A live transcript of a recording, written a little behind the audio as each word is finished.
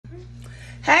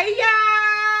Hey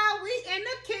y'all, we in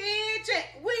the kitchen.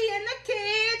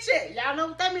 Y'all know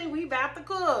what that means? We about to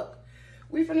cook.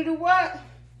 We finna do what?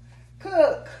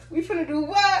 Cook. We finna do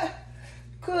what?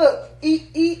 Cook.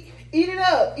 Eat it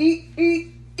up. Eat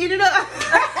it up.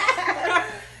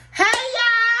 Hey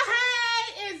y'all,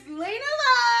 hey, it's Lena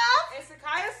Love. It's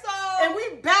Sakaya Soul. And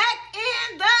we back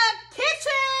in the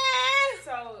kitchen.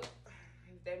 So,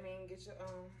 that means get your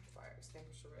fire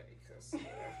extinguisher ready, cause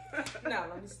no,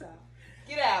 let me stop.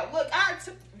 Get out. Look, I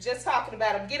just talking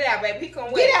about him. Get out, baby. He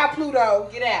can wait. Get out, Pluto.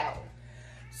 Get out.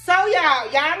 So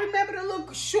y'all remember the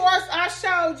little shorts I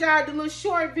showed y'all, the little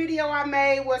short video I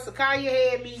made where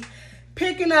Sakaya had me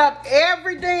picking up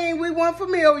everything we weren't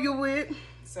familiar with.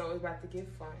 So it's about to get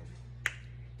fun.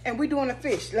 And we doing a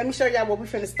fish. Let me show y'all what we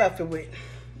finna stuff it with.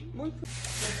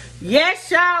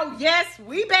 Yes, y'all. Yes,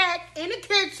 we back in the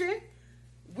kitchen.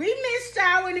 We missed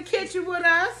y'all in the kitchen with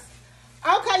us.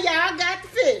 Okay, y'all, I got the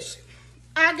fish.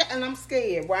 And I'm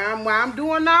scared. While I'm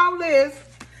doing all this,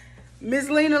 Miss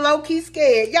Lena low-key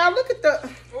scared. Y'all look at the...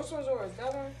 Which one's yours?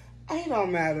 That one? It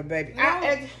don't matter, baby.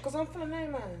 No, because I'm finna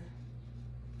name mine.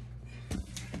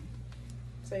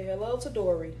 Say hello to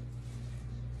Dory.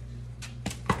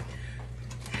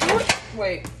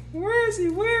 Wait. Where is he?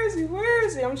 Where is he? Where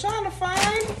is he? I'm trying to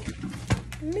find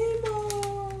Nemo.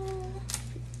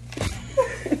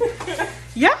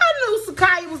 Y'all knew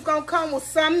Sakaya was going to come with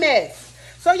some mess.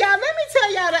 So, y'all, let me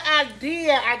tell y'all the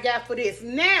idea I got for this.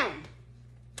 Now,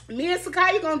 me and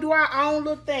Sakaya going to do our own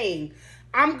little thing.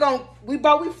 I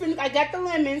got the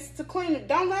lemons to clean it.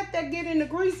 Don't let that get in the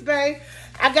grease, babe.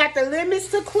 I got the lemons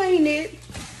to clean it.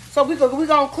 So, we're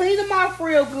going to clean them off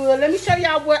real good. Let me show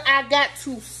y'all what I got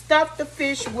to stuff the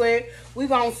fish with. We're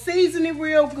going to season it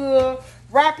real good.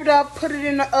 Wrap it up. Put it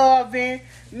in the oven.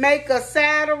 Make a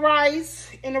side of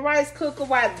rice in the rice cooker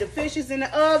while the fish is in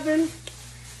the oven.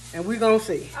 And we're going to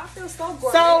see. I feel so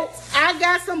good. So, I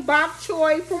got some bok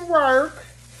choy from work.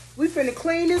 We finna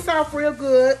clean this off real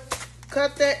good.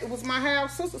 Cut that. It was my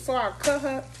half sister, so I cut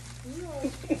her.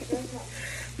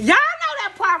 Y'all know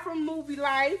that part from Movie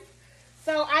Life.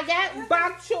 So, I got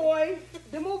bok choy.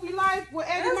 The Movie Life with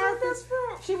Eddie Murphy.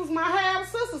 She was my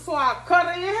half sister, so I cut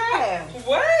her in half.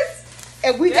 What?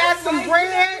 And we got some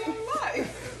bread.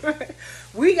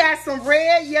 We got some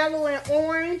red, yellow, and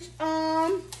orange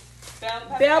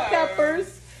bell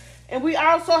peppers. And we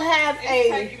also have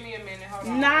Taking me a minute. Hold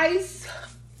on. nice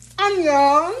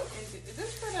onion. Is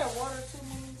this for that water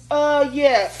too,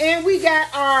 yeah. And we got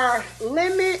our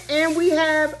lemon and we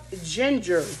have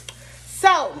ginger.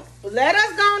 So let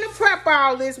us go on and prep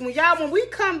all this. When we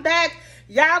come back,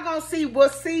 y'all gonna see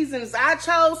what seasons I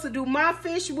chose to do my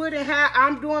fish with and how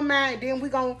I'm doing mine. And then we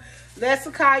gonna let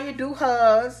Sakaya do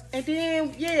hers. And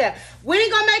then, yeah, we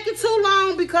ain't gonna make it too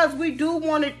long because we do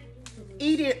want to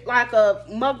eat it like a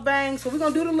mukbang. So we're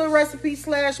gonna do the little recipe /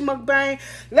 mukbang.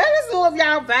 Let us know if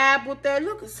y'all vibe with that.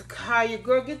 Look at Sakaya,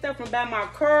 girl. Get that from by my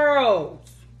curls.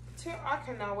 I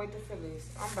cannot wait to feel this.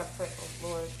 I'm about to say, oh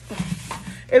Lord.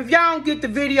 If y'all don't get the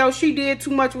video, she did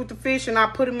too much with the fish and I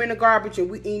put them in the garbage and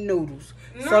we eat noodles.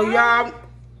 No. So y'all,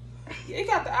 it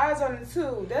got the eyes on it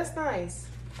too. That's nice.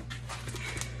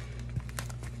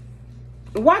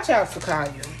 Watch out,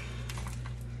 Sakaya.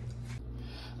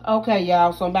 Okay,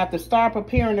 y'all. So I'm about to start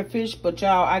preparing the fish, but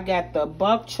y'all, I got the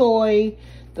bok choy,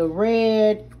 the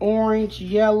red, orange,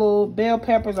 yellow bell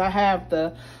peppers. I have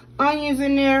the onions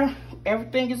in there.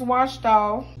 Everything is washed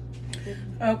off.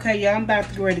 Okay, y'all. I'm about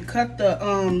to get ready to cut the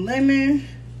lemon.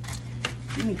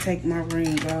 Let me take my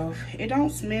ring off. It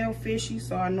don't smell fishy,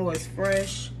 so I know it's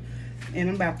fresh. And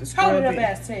I'm about to scrub it. Hold it up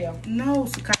ass tail. No,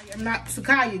 Sakaya, I'm not.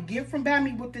 Sakaya, get from by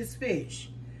me with this fish.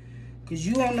 Because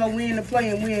you don't know when to play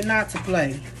and when not to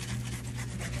play.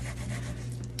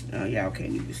 Oh, y'all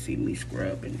can't even see me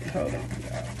scrubbing. Hold on,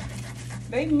 y'all.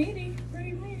 They meaty.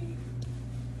 Pretty meaty.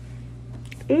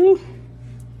 Ooh.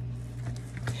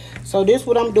 So this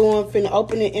what I'm doing. Finna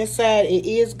open it inside. It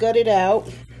is gutted out.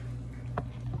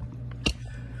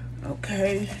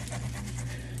 Okay.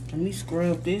 Let me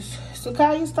scrub this.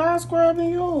 Sakaya, start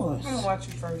scrubbing yours. I'm gonna watch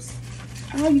you first.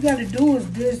 All you gotta do is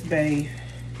this, babe.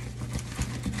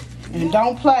 And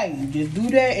don't play. Just do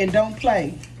that and don't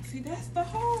play. See, that's the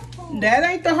hard part. That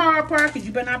ain't the hard part, because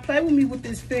you better not play with me with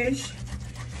this fish.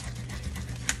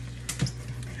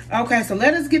 Okay, so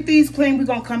let us get these clean. We're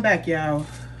gonna come back, y'all.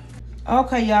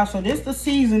 Okay, y'all, so this the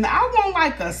season. I want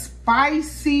like a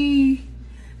spicy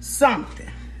something.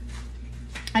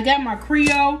 I got my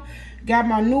Creole, got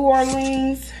my New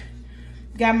Orleans,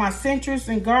 got my citrus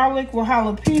and garlic with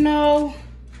jalapeno,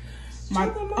 my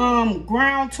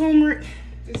ground turmeric.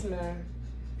 It's mine.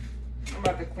 I'm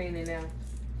about to clean it now.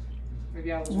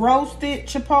 Maybe I was roasted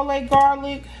chipotle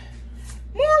garlic,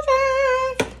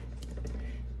 Morton.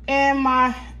 And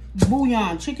my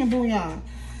bouillon, chicken bouillon.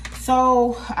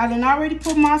 So I done already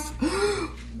put my.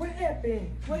 What happened?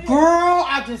 Girl,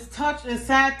 I just touched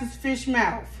inside this fish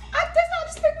mouth. That's not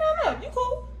just picking that up. You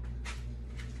cool?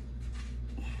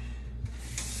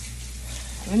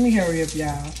 Let me hurry up,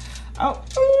 y'all. Oh.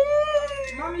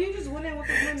 Mama, you just went in with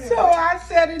the lemon. So I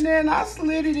set it in, I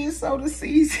slid it in so the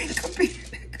season could be.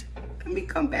 Let me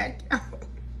come back, y'all.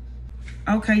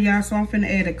 Okay, y'all, so I'm finna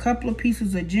add a couple of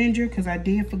pieces of ginger because I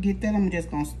did forget that. I'm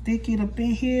just gonna stick it up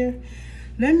in here.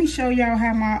 Let me show y'all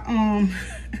how my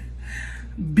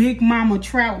big mama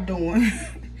trout doing.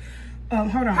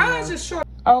 Hold on. How is it short?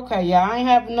 Okay, y'all, I ain't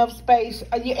have enough space.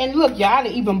 Yeah, and look, y'all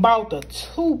even bought the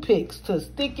toothpicks to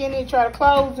stick in it, try to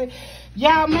close it.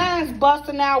 Y'all, mine's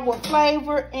busting out with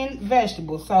flavor and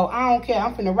vegetables. So I don't care.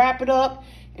 I'm finna wrap it up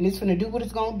and it's finna do what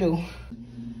it's gonna do.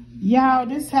 Y'all,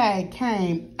 this how it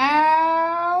came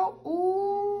out.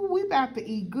 Ooh, we about to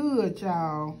eat good,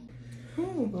 y'all.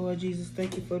 Lord Jesus,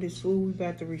 thank you for this food we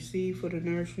about to receive for the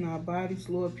nourishing our bodies.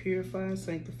 Lord, purify,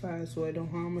 sanctify us so it don't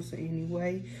harm us in any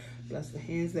way. Bless the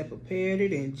hands that prepared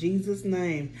it in Jesus'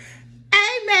 name.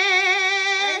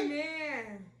 Amen.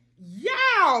 Amen.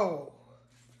 Y'all,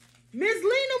 Miss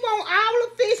Lena want all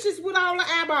the fishes with all the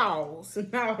eyeballs.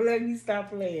 Now let me stop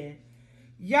playing.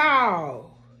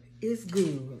 Y'all, it's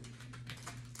good.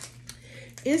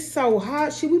 It's so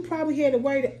hot. Should we probably had to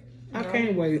wait? I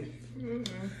can't wait.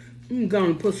 I'm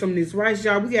gonna put some of this rice,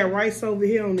 y'all. We got rice over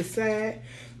here on the side.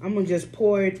 I'm gonna just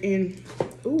pour it in.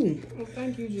 Ooh. Well,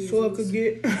 thank you, Jesus. So it could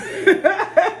get.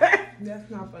 That's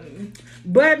not funny.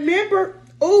 But remember,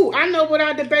 ooh, I know what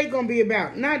our debate gonna be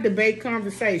about. Not debate,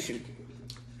 conversation.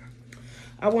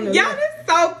 I wanna. Y'all, this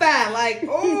so fat. Like,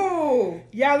 ooh.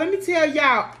 Y'all, let me tell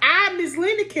y'all, Miss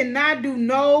Linda cannot do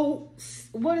no,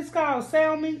 what is called,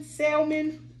 salmon.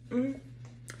 Mm-hmm.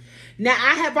 Now,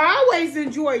 I have always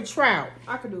enjoyed trout.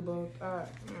 I could do both. All right.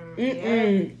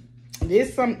 Yeah.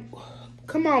 There's some,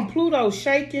 come on, Pluto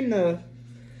shaking the,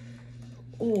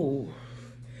 ooh.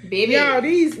 Baby. Y'all,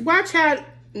 watch how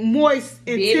moist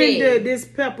and tender this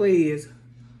pepper is.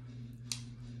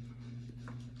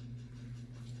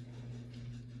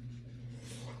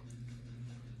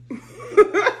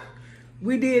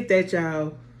 We did that,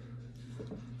 y'all.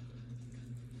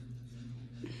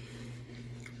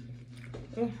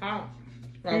 It's hot.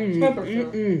 Like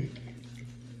temperature.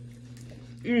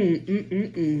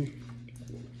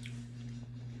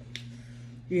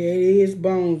 Yeah, it is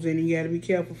bones, and you gotta be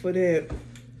careful for that.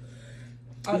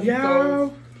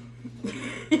 Y'all.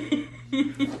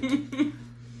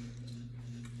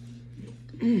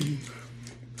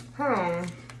 Hold on.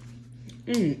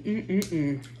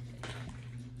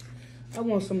 I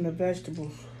want some of the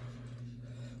vegetables.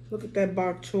 Look at that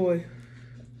bok choy.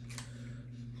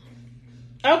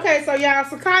 Okay, so y'all,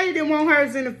 Sakaya didn't want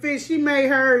hers in the fish. She made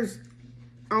hers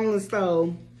on the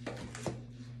stove.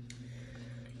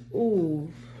 Ooh,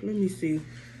 let me see.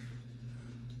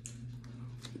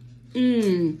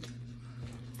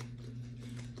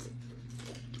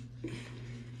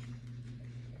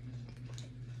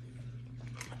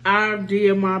 I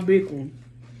did my big one.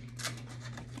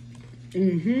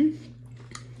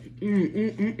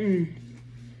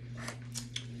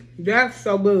 That's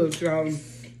so good, y'all.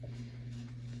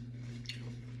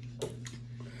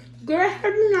 Girl,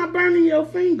 have you not burning your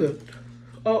finger?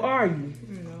 Or are you?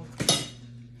 No.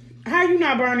 How you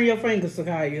not burning your finger,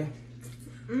 Sakaya?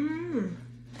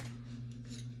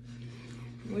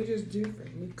 We just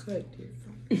different. We cut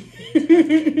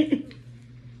different.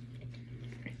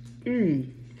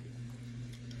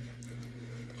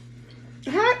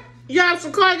 How? Y'all,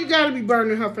 Sakaya gotta be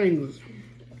burning her fingers.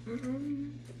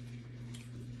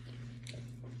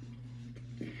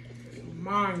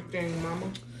 Mind thing,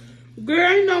 mama.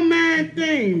 Girl, ain't no man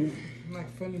thing.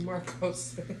 Like Funny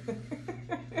Marcos.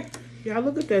 Y'all,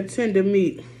 look at that tender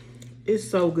meat. It's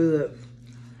so good.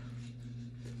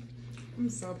 I'm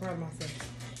so proud of myself.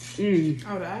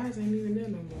 Oh, the eyes ain't even there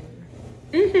no more.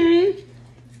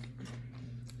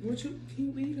 What you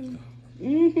can eat them?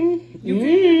 You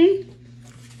can.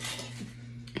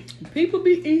 People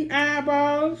be eating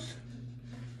eyeballs.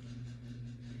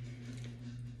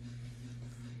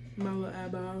 My little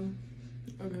eyeball.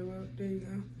 Okay, well, there you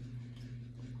go.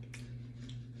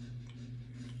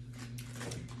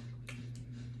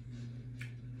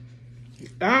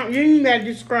 You ain't gotta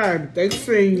describe it. They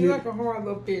seen You're you. like a hard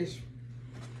little fish.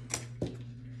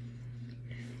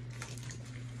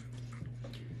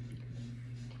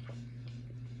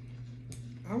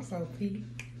 I'm so peaked.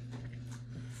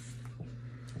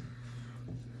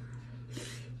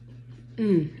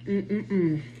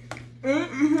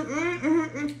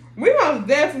 We most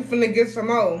definitely finna get some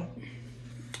more.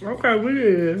 Okay, we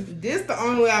is. This the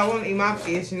only way I want to eat my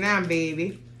fish now,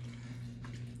 baby.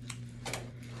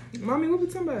 Mommy, what we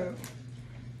talking about?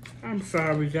 I'm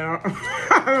sorry, y'all.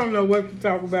 I don't know what to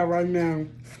talk about right now.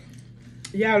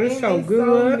 Y'all, this so It's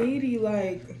good. so meaty,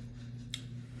 like.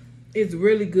 It's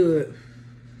really good.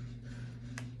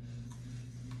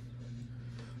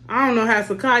 I don't know how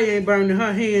Sakaya ain't burning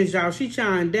her hands, y'all. She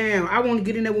trying down. I want to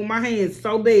get in there with my hands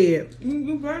so bad.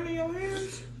 You burning your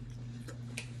hands?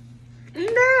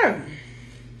 Yeah.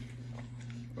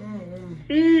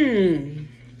 Mmm.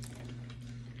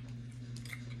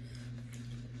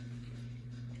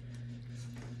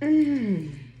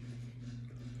 Mmm.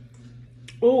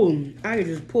 Oh, I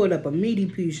just pulled up a meaty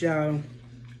piece, y'all.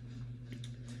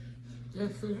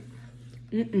 That's it.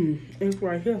 It's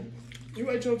right here. You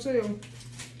ate your tail.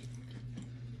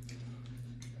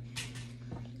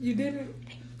 You didn't?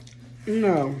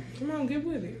 No. Come on, get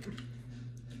with it.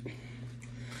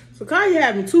 Sakaya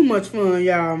having too much fun,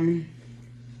 y'all.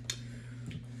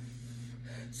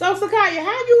 So, Sakaya,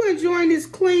 how you enjoying this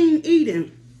clean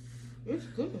eating? It's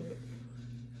good.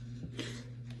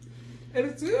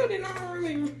 It's good and I don't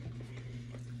really...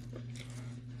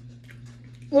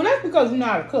 Well, that's because you know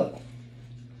how to cook.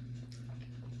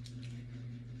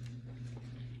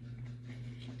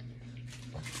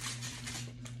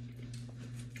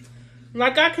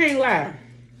 Like, I can't lie.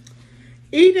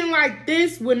 Eating like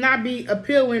this would not be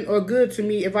appealing or good to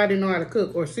me if I didn't know how to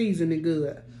cook or season it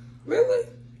good. Really?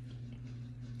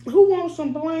 Who wants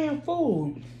some bland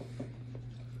food?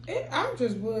 I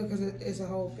just would because it's a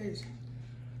whole fish.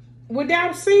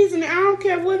 Without seasoning, I don't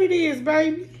care what it is,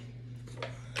 baby.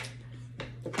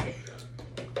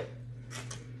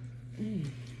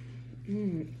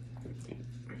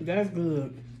 That's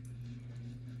good.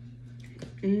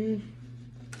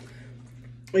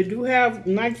 They do have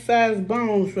nice sized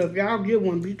bones, so if y'all get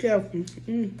one, be careful.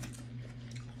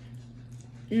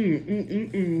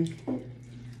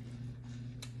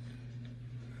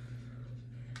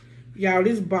 Y'all,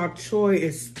 this bok choy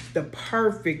is the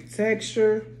perfect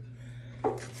texture.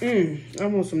 I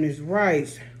want some of this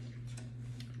rice.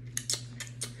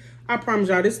 I promise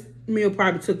y'all, this meal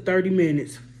probably took 30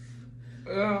 minutes.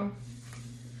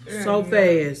 So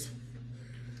fast.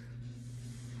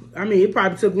 I mean, it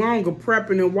probably took longer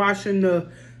prepping and washing the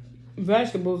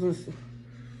vegetables and stuff.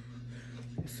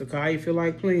 Sakaya feel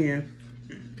like playing.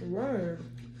 Right.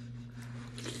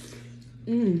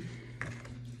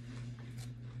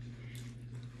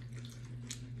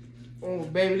 Oh,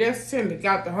 baby, that's tender.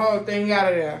 Got the whole thing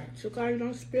out of there. Sakaya,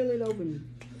 don't spill it over me.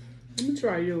 Let me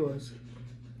try yours.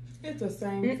 It's the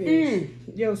same fish.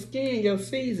 Your skin, your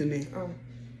seasoning. Oh.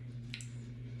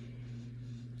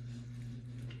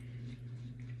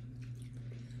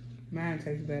 Mine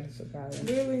tastes better, Sakaya.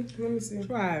 Really? Let me see.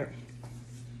 Try it.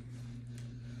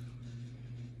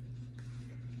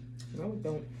 No, it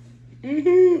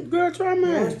don't. Girl, try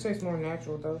mine. Yours tastes more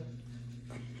natural, though.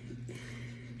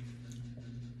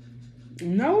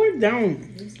 No, it don't.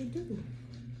 Yes, it do.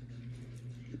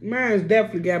 Mine's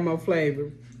definitely got more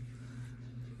flavor.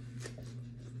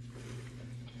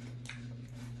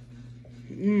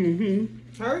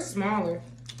 Hers smaller.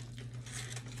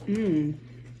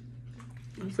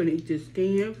 I'm finna eat this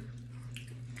skin.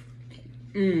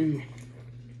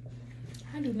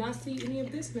 I do not see any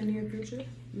of this in the near future.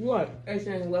 What? As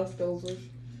in leftovers.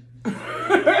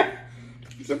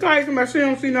 Sakaya somebody she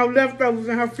don't see no leftovers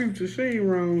in her future. She ain't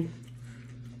wrong.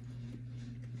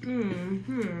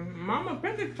 Mama,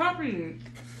 pick the top of it.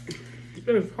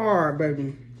 It's hard,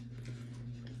 baby.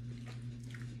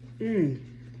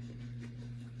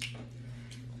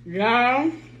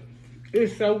 Y'all,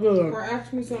 it's so good. Or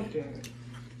ask me something.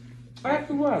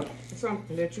 Ask me what?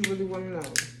 Something that you really want to know.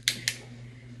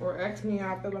 Or ask me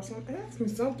how I feel about something. Ask me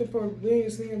something for when you're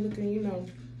sitting here looking, you know,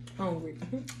 hungry.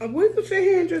 We could sit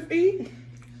here and just eat.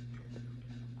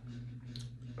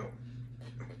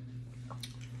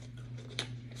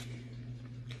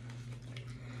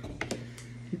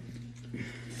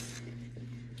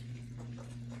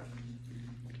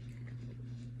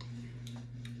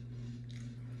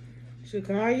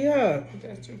 Sakaya.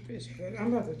 That's your fish head.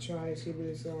 I'm about to try and see what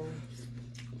it's on.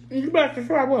 You about to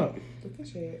try what? The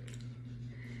fish head.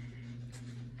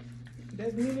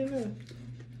 That's meat enough.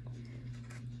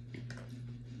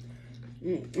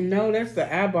 No, that's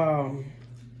the eyeball.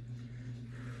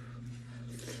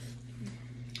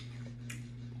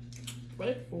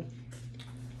 Grateful.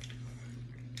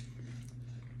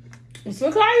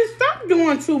 Sakaya, stop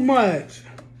doing too much.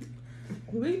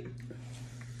 Really?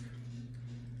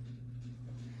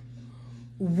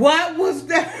 What was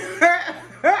that?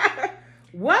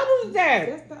 What was that?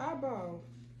 That's the eyeball.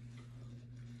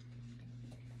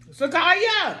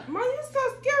 Sakaya! Mom, you so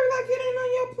scary like it ain't on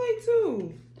your plate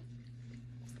too.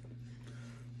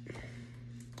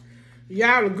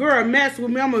 Y'all, the girl mess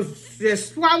with me. I'm going to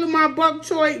just swallow my bok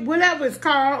choy, whatever it's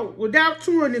called, without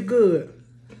chewing it good.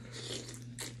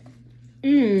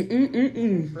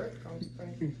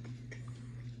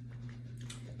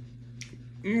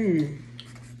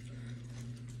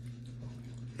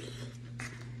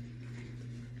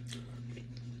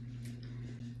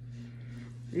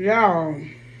 Y'all,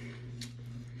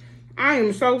 I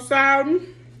am so sorry.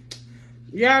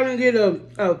 Y'all didn't get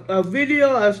a video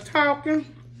of us talking.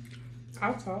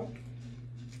 I'll talk.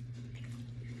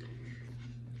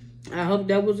 I hope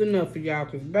that was enough for y'all,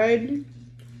 because, baby,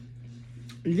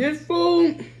 this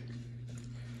food,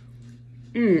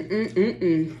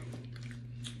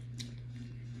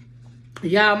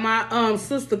 Y'all, my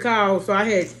sister called, so I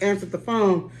had answered the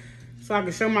phone so I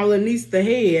could show my little niece the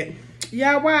head.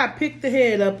 Y'all, why I picked the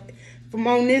head up from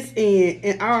on this end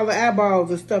and all the eyeballs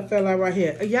and stuff fell out right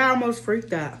here. Y'all almost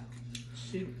freaked out.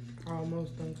 She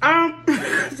almost don't count.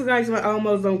 So guys, I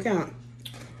almost don't count.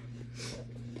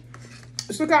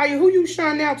 So guys, who you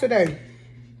showing out today?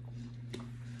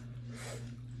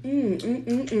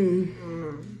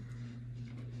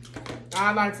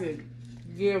 I'd like to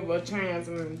give a chance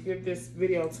and give this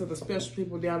video to the special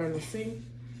people down in the sea.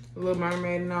 The Little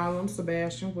Mermaid and all them.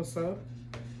 Sebastian, what's up?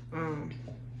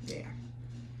 Yeah.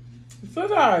 So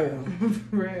guys,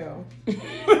 For real.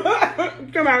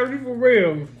 come out of you for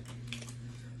real.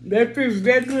 That fish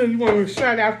that good, you want to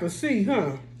shout out the sea,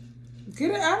 huh? Get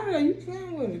it out of there. You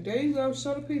playing with it. There you go.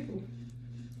 Show the people.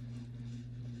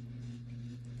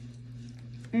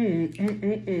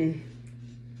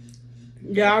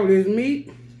 Y'all, this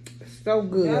meat, so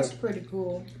good. That's pretty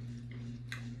cool.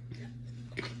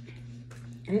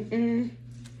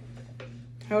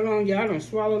 Hold on, y'all done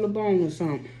swallow the bone or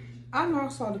something. I know I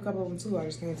saw a couple of them too. I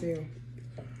just can't tell.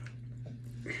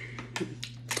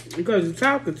 Because you're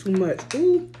talking too much.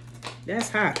 Ooh, that's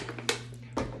hot.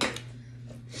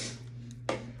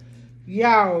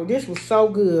 Y'all, this was so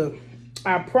good.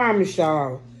 I promise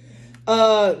y'all.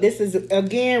 This is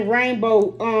again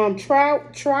rainbow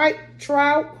trout.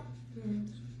 T-R-O-U-T.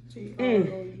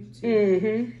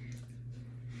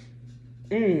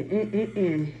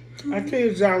 I tell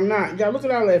y'all not. Y'all look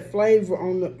at all that flavor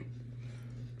on the.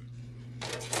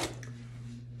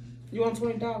 You want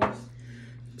 $20?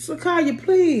 Sakaya,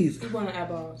 please. You want the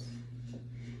eyeballs?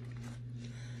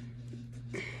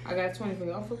 I got 20 for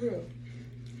y'all for real.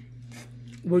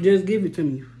 Well, just give it to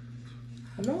me.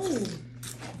 No. What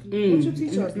you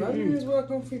teach us? Nothing in this world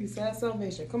come free besides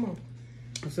salvation. Come on.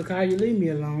 Sakaya, leave me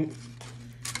alone.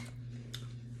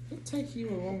 It takes you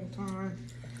a long time.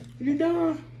 You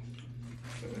done?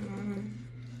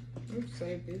 Let's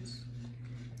save this.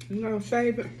 You gonna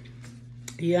save it?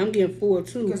 Yeah, I'm getting full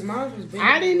too. Because mine was big.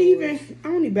 I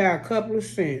only buy a couple of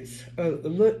cents, a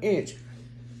little inch.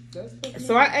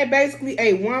 So I basically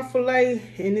ate one fillet,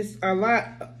 and it's a lot.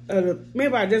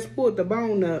 Maybe I just pulled the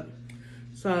bone up.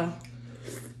 So.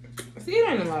 See, it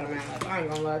ain't a lot of man. Like, I ain't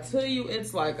gonna lie to you.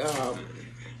 It's like,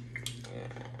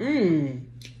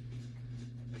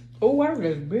 Oh, I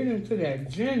just bit into that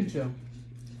ginger.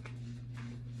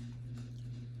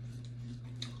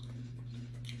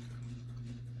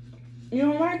 You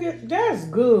don't like it? That's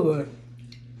good.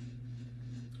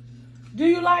 Do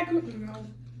you like it? No.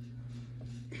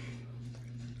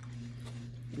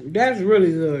 That's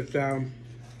really good, y'all.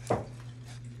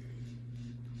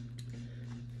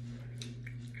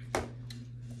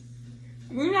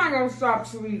 We're not gonna stop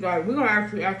till we like. We're gonna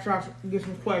actually get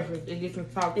some questions and get some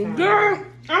talk time. Girl,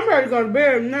 I'm ready to go to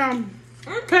bed now.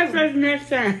 Catch us next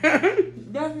time.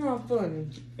 That's not funny.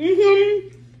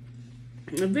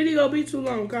 The video be too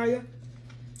long, Kaya.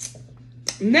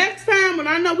 Next time when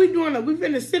I know we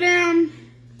finna sit down.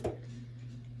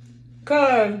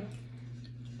 Cause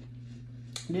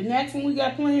the next one we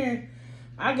got planned,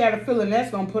 I got a feeling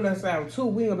that's gonna put us out too.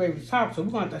 We ain't gonna be able to talk, so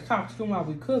we're gonna have to talk to them while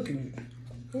we cooking it.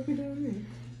 What we doing then?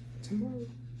 Tomorrow?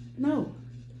 No.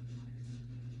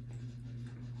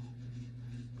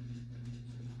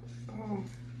 Oh.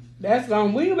 That's we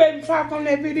ain't gonna be able to talk on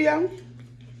that video.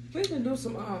 We can do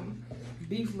some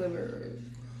beef liver.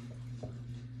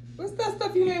 What's that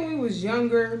stuff you made when you was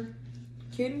younger?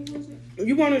 Kidney, was it?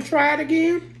 You wanna try it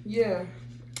again? Yeah.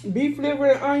 Beef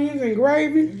liver and onions and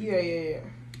gravy? Yeah.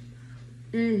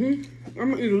 I'm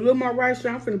gonna eat a little more rice.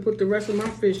 I'm finna put the rest of my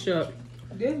fish up.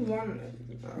 This one,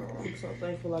 I'm so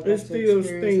thankful I got It's to still experience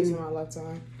this in steaming. my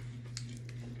lifetime.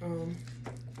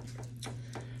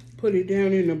 Put it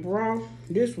down in the broth.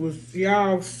 This was,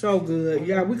 y'all, so good.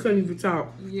 Y'all, we couldn't even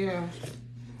talk. Yeah.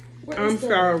 What I'm is that?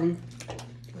 sorry. Oh,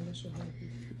 that's your heartbeat.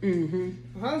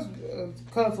 Hers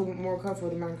colorful, more colorful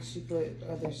than mine because she put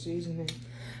other seasoning.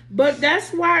 But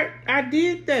that's why I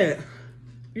did that.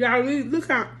 Y'all, look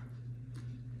how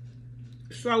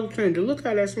so tender. Look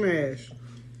how that smashed.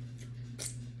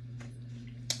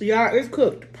 Y'all, it's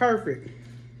cooked perfect.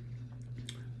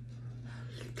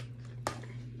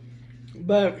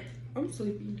 But I'm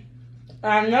sleepy.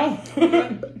 I know.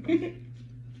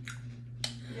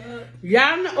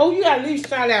 Y'all know. Oh, you gotta at least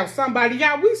shout out somebody.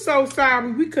 Y'all, we so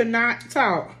sorry we could not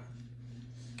talk.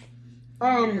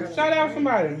 Shout out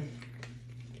somebody.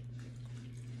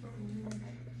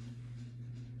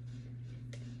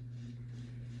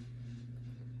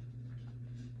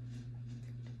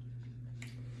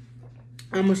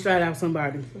 I'm gonna shout out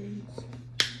somebody. Please.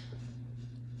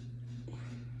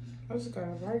 I just got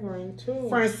a migraine too.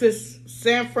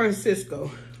 San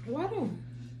Francisco. Why don't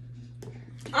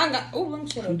I got? Oh, let me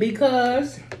shut up.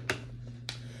 Because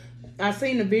I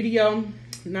seen a video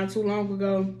not too long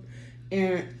ago,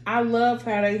 and I love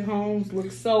how they homes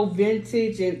look so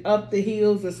vintage and up the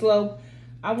hills and slope.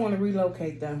 I want to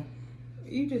relocate them.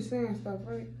 You just saying stuff,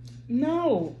 right?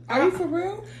 No. Are you for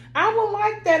real? I would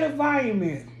like that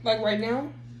environment. Like right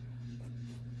now?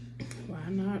 Why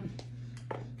not?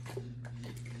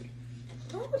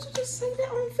 Why would you just say that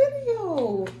on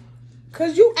video?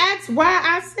 Cause you asked why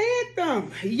I said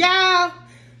them. Y'all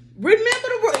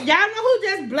remember y'all know who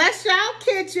just blessed y'all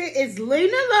kitchen is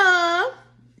Lena Love.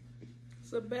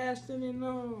 Sebastian and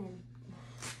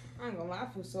I ain't gonna lie, I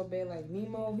feel so bad like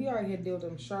Nemo. He already had to deal with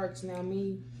them sharks, now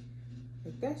me.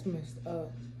 Like that's messed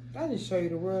up. I just show you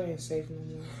the world ain't safe no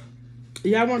more.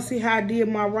 Y'all want to see how I did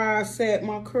my rod set,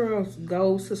 my curls?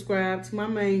 Go subscribe to my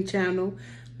main channel,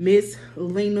 Miss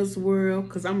Lena's World,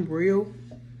 because I'm real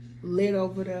lit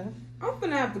over there. I'm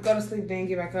gonna have to go to sleep then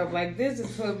get back up. Like this is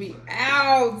put me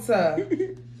out.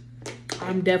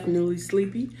 I'm definitely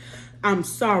sleepy. I'm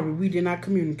sorry we did not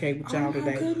communicate with y'all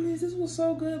today. Oh my goodness, this was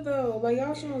so good though. Like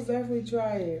y'all should most definitely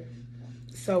try it.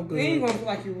 So good. You ain't gonna feel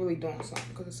like you're really doing something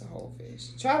because it's a whole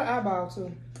fish. Try the eyeball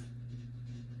too.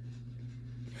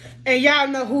 And y'all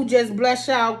know who just blessed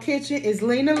y'all kitchen is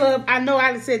Lena Love. I know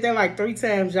I done said that like 3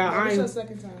 times, y'all. What's your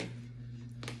second time?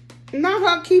 Not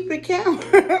her keep it count.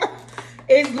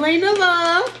 It's Lena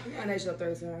Love. And that's your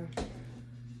third time.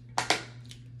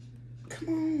 Come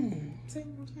on. Say it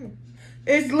one more time.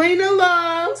 It's Lena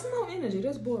Love. What's no energy?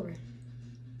 That's boring.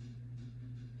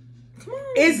 Come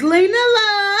on. It's Lena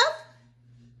Love.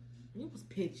 You was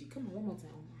pitchy. Come on, one more time.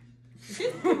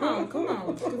 Come on.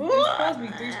 It's supposed to be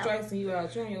 3 strikes and you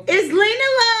out. You're on your It's Lena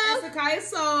Love. It's Sakaya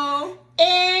Soul.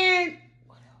 And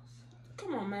What else?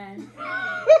 Come on, man.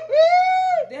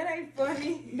 That ain't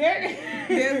funny.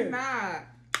 That's not.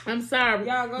 I'm sorry.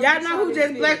 Y'all know who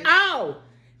just blessed. Oh.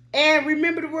 And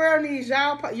remember, the world needs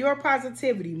your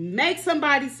positivity. Make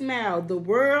somebody smile. The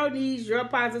world needs your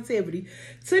positivity.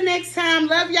 Till next time,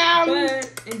 love y'all.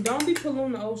 And don't be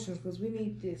polluting the oceans because we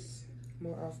need this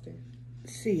more often.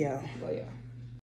 See y'all. Well, yeah.